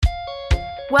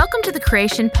Welcome to the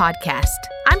Creation Podcast.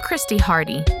 I'm Christy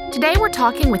Hardy. Today we're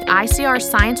talking with ICR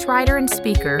science writer and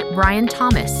speaker Brian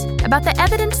Thomas about the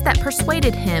evidence that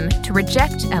persuaded him to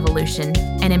reject evolution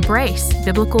and embrace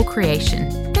biblical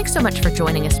creation. Thanks so much for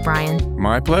joining us, Brian.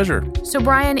 My pleasure. So,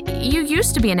 Brian, you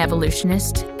used to be an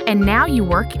evolutionist, and now you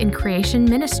work in creation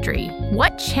ministry.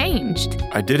 What changed?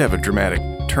 I did have a dramatic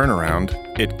turnaround.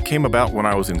 It came about when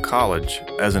I was in college.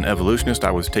 As an evolutionist,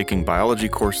 I was taking biology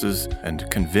courses and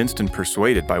convinced and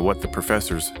persuaded by what the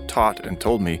professors taught and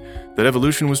told me that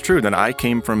evolution was true, that I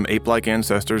came from ape-like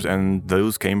ancestors and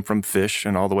those came from fish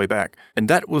and all the way back. And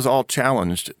that was all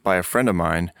challenged by a friend of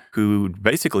mine who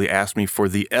basically asked me for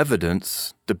the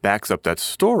evidence that backs up that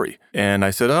story. And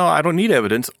I said, I don't need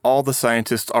evidence. All the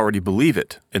scientists already believe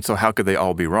it. And so how could they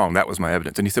all be wrong? That was my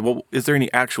evidence. And he said, well, is there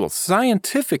any actual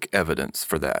scientific evidence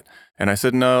for that? And I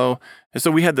said, no. And so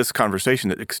we had this conversation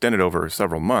that extended over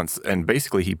several months. And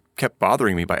basically, he kept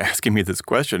bothering me by asking me this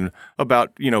question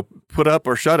about, put up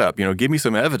or shut up, give me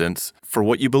some evidence for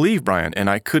what you believe, Brian. And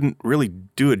I couldn't really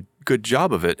do a good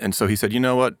job of it. And so he said, you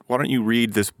know what, why don't you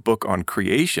read this book on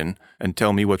creation and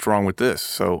tell me what's wrong with this?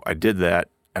 So I did that.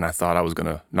 And I thought I was going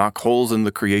to knock holes in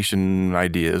the creation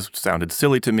ideas. It sounded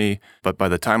silly to me. But by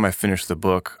the time I finished the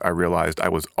book, I realized I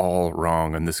was all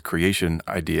wrong. And this creation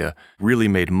idea really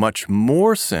made much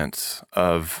more sense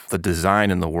of the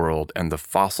design in the world and the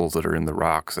fossils that are in the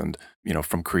rocks and,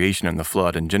 from creation and the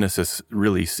flood. And Genesis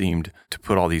really seemed to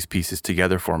put all these pieces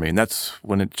together for me. And that's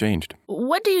when it changed.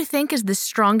 What do you think is the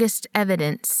strongest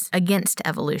evidence against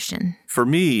evolution? For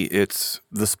me, it's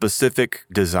the specific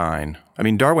design.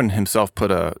 Darwin himself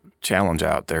put a challenge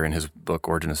out there in his book,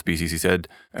 Origin of Species. He said,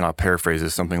 and I'll paraphrase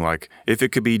this, something like, if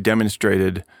it could be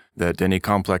demonstrated that any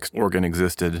complex organ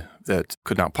existed that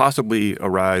could not possibly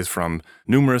arise from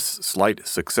numerous slight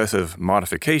successive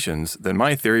modifications, then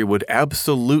my theory would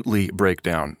absolutely break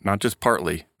down, not just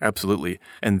partly, absolutely.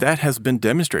 And that has been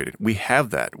demonstrated. We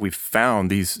have that. We've found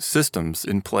these systems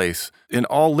in place in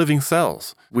all living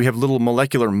cells. We have little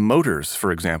molecular motors,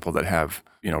 for example, that have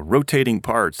rotating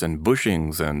parts and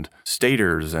bushings and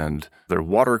stators, and they're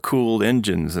water-cooled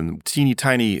engines and teeny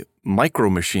tiny micro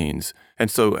machines.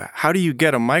 And so how do you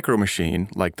get a micro machine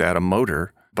like that, a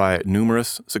motor, by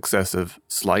numerous successive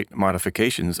slight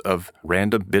modifications of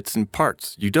random bits and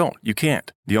parts? You don't. You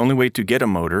can't. The only way to get a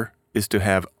motor is to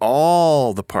have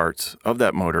all the parts of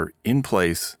that motor in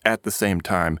place at the same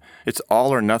time. It's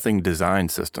all or nothing design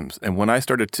systems. And when I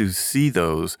started to see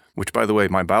those, which, by the way,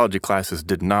 my biology classes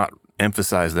did not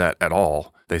emphasize that at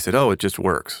all. They said, it just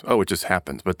works. It just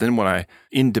happens. But then when I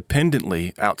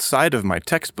independently, outside of my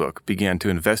textbook, began to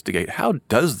investigate, how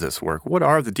does this work? What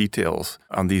are the details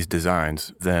on these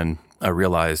designs? Then I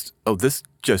realized, this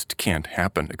just can't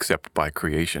happen except by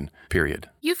creation, period.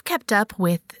 You've kept up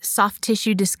with soft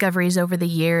tissue discoveries over the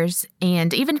years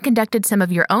and even conducted some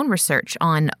of your own research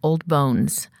on old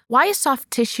bones. Why is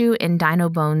soft tissue in dino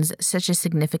bones such a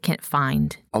significant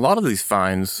find? A lot of these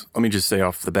finds, let me just say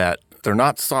off the bat, they're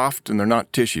not soft and they're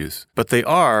not tissues, but they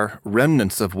are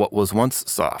remnants of what was once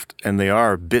soft, and they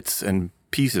are bits and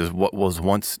pieces of what was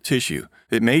once tissue.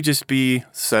 It may just be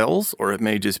cells, or it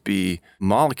may just be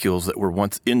molecules that were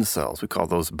once in cells. We call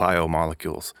those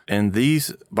biomolecules. And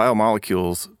these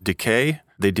biomolecules decay.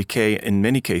 They decay in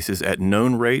many cases at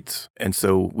known rates. And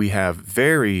so we have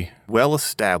very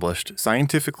well-established,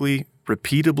 scientifically,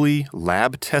 repeatably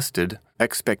lab-tested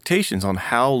expectations on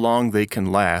how long they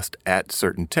can last at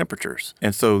certain temperatures.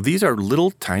 And so these are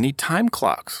little tiny time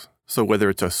clocks. So whether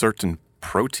it's a certain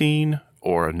protein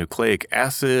or a nucleic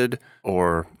acid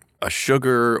or a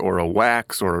sugar or a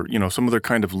wax or, some other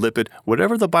kind of lipid,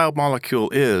 whatever the biomolecule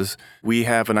is, we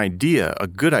have an idea, a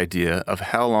good idea of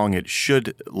how long it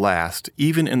should last,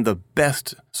 even in the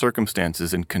best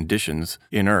circumstances and conditions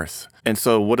in Earth. And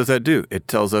so what does that do? It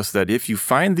tells us that if you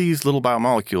find these little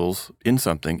biomolecules in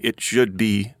something, it should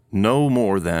be no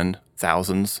more than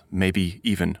thousands, maybe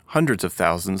even hundreds of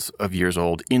thousands of years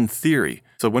old in theory.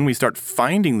 So when we start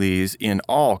finding these in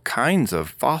all kinds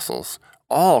of fossils,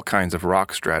 all kinds of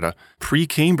rock strata,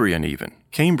 Precambrian even,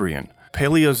 Cambrian,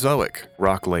 Paleozoic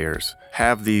rock layers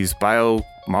have these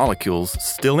biomolecules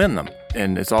still in them.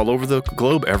 And it's all over the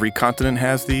globe. Every continent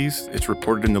has these. It's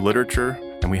reported in the literature.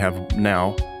 And we have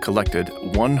now collected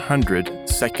 100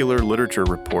 secular literature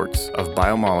reports of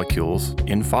biomolecules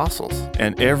in fossils.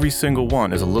 And every single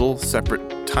one is a little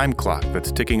separate time clock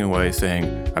that's ticking away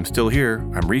saying, I'm still here,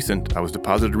 I'm recent, I was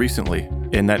deposited recently.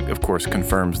 And that, of course,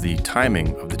 confirms the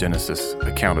timing of the Genesis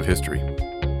account of history.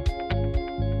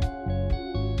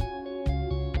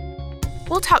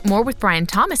 We'll talk more with Brian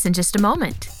Thomas in just a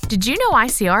moment. Did you know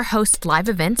ICR hosts live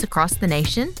events across the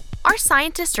nation? Our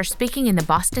scientists are speaking in the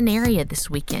Boston area this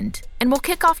weekend, and we'll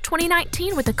kick off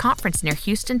 2019 with a conference near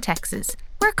Houston, Texas.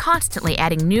 We're constantly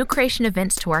adding new creation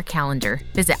events to our calendar.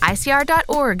 Visit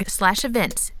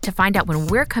icr.org/events to find out when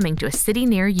we're coming to a city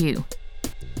near you.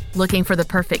 Looking for the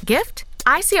perfect gift?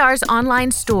 ICR's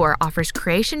online store offers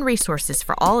creation resources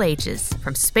for all ages,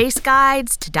 from space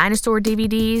guides to dinosaur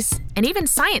DVDs, and even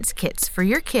science kits for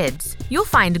your kids. You'll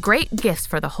find great gifts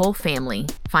for the whole family.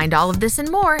 Find all of this and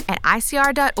more at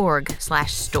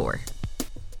icr.org/store.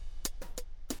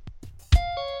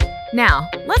 Now,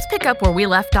 let's pick up where we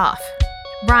left off.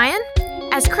 Brian,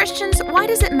 as Christians, why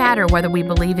does it matter whether we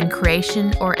believe in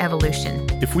creation or evolution?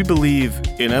 If we believe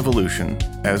in evolution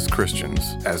as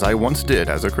Christians, as I once did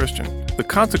as a Christian, the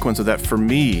consequence of that for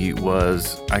me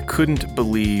was I couldn't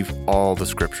believe all the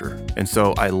scripture. And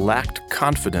so I lacked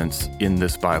confidence in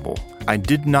this Bible. I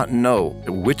did not know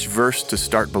which verse to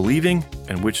start believing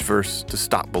and which verse to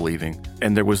stop believing.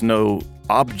 And there was no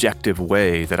objective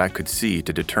way that I could see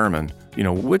to determine,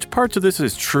 which parts of this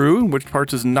is true and which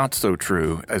parts is not so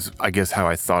true, as I guess how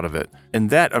I thought of it. And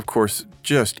that, of course,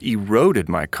 just eroded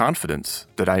my confidence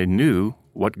that I knew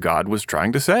what God was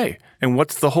trying to say. And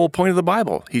what's the whole point of the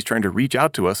Bible? He's trying to reach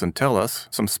out to us and tell us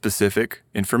some specific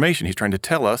information. He's trying to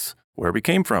tell us where we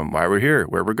came from, why we're here,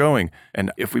 where we're going.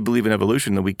 And if we believe in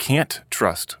evolution, then we can't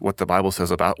trust what the Bible says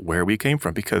about where we came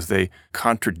from because they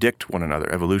contradict one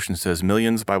another. Evolution says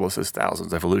millions, the Bible says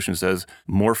thousands. Evolution says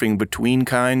morphing between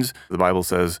kinds, the Bible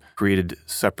says created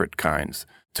separate kinds.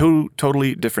 Two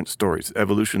totally different stories.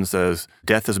 Evolution says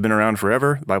death has been around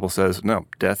forever. The Bible says, no,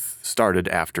 death started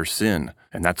after sin.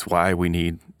 And that's why we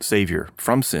need Savior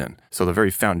from sin. So the very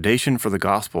foundation for the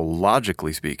gospel,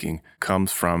 logically speaking,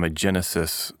 comes from a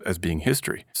Genesis as being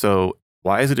history. So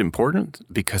why is it important?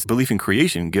 Because belief in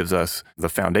creation gives us the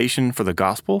foundation for the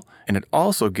gospel, and it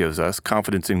also gives us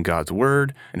confidence in God's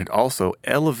word, and it also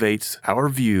elevates our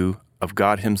view of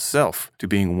God himself to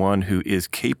being one who is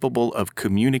capable of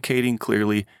communicating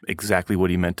clearly exactly what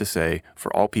he meant to say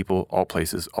for all people, all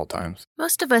places, all times.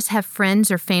 Most of us have friends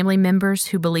or family members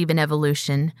who believe in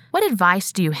evolution. What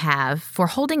advice do you have for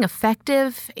holding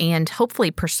effective and hopefully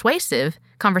persuasive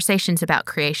conversations about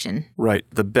creation? Right.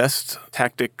 The best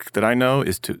tactic that I know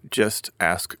is to just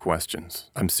ask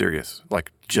questions. I'm serious.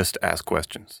 Just ask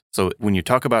questions. So when you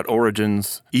talk about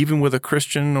origins, even with a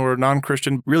Christian or a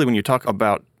non-Christian, really when you talk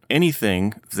about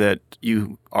anything that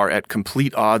you are at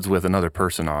complete odds with another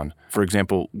person on. For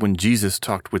example, when Jesus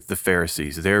talked with the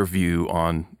Pharisees, their view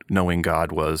on knowing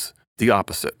God was the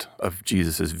opposite of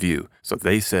Jesus' view. So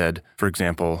they said, for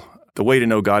example, the way to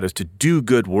know God is to do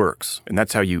good works, and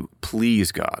that's how you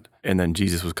please God. And then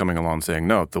Jesus was coming along saying,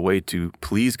 no, the way to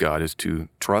please God is to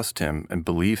trust him and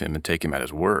believe him and take him at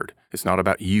his word. It's not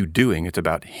about you doing, it's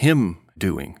about him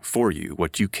doing for you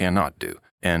what you cannot do.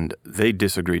 And they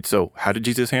disagreed. So how did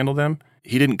Jesus handle them?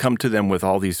 He didn't come to them with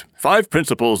all these 5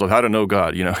 principles of how to know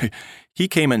God. He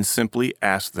came and simply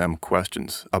asked them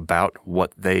questions about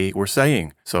what they were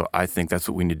saying. So I think that's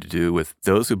what we need to do with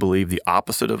those who believe the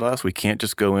opposite of us. We can't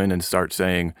just go in and start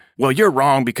saying, well, you're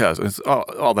wrong because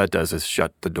all that does is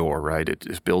shut the door, right? It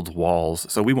just builds walls.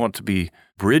 So we want to be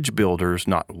bridge builders,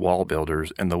 not wall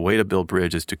builders. And the way to build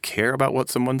bridge is to care about what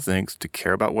someone thinks, to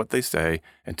care about what they say,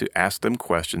 and to ask them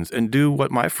questions and do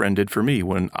what my friend did for me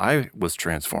when I was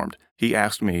transformed. He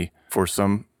asked me for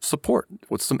some support,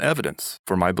 with some evidence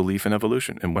for my belief in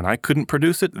evolution. And when I couldn't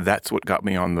produce it, that's what got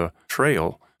me on the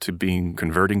trail to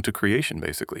converting to creation,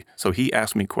 basically. So he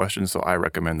asked me questions, so I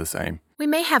recommend the same. We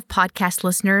may have podcast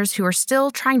listeners who are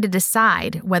still trying to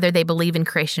decide whether they believe in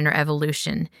creation or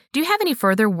evolution. Do you have any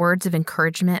further words of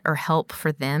encouragement or help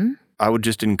for them? I would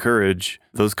just encourage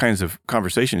those kinds of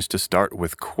conversations to start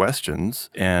with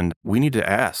questions, and we need to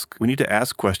ask. We need to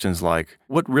ask questions like,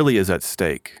 what really is at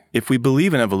stake? If we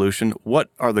believe in evolution,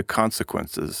 what are the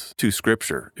consequences to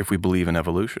Scripture if we believe in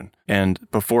evolution? And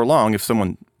before long, if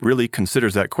someone really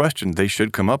considers that question, they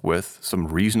should come up with some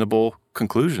reasonable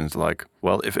conclusions like,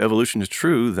 well, if evolution is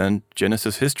true, then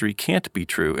Genesis history can't be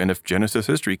true. And if Genesis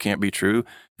history can't be true,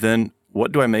 then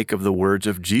what do I make of the words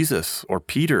of Jesus or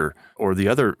Peter or the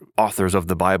other authors of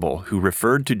the Bible who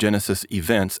referred to Genesis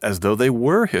events as though they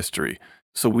were history?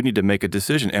 So we need to make a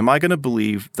decision. Am I going to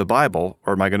believe the Bible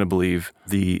or am I going to believe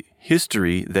the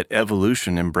history that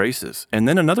evolution embraces? And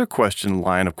then another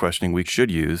line of questioning we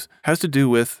should use has to do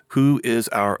with who is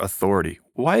our authority?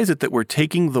 Why is it that we're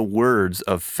taking the words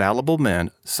of fallible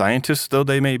men, scientists though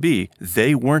they may be,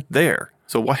 they weren't there?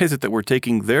 So why is it that we're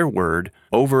taking their word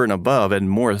over and above and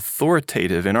more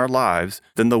authoritative in our lives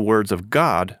than the words of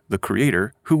God, the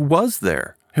Creator, who was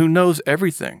there, who knows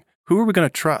everything? Who are we going to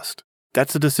trust?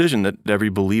 that's a decision that every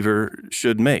believer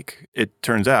should make. It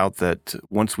turns out that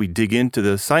once we dig into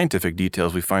the scientific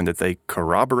details, we find that they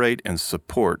corroborate and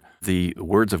support the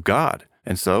words of God.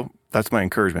 And so that's my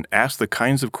encouragement. Ask the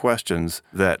kinds of questions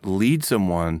that lead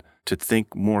someone to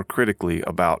think more critically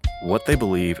about what they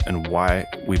believe and why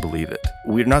we believe it.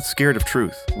 We're not scared of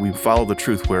truth. We follow the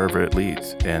truth wherever it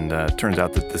leads. And it turns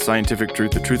out that the scientific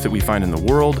truth, the truth that we find in the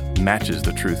world, matches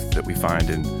the truth that we find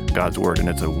in God's Word. And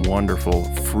it's a wonderful,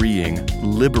 freeing,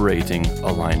 liberating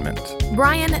alignment.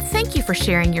 Brian, thank you for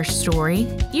sharing your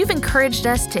story. You've encouraged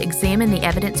us to examine the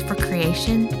evidence for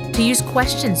creation, to use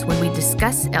questions when we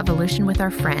discuss evolution with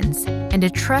our friends, and to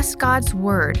trust God's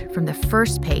Word from the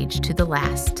first page to the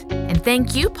last. And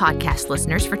thank you, podcast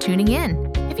listeners, for tuning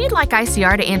in. If you'd like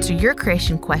ICR to answer your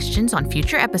creation questions on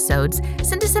future episodes,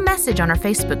 send us a message on our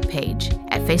Facebook page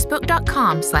at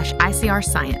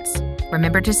facebook.com/ICRScience.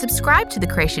 Remember to subscribe to the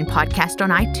Creation Podcast on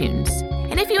iTunes.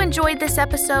 And if you enjoyed this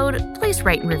episode, please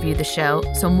rate and review the show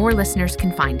so more listeners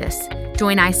can find us.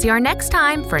 Join ICR next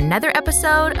time for another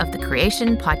episode of the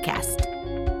Creation Podcast.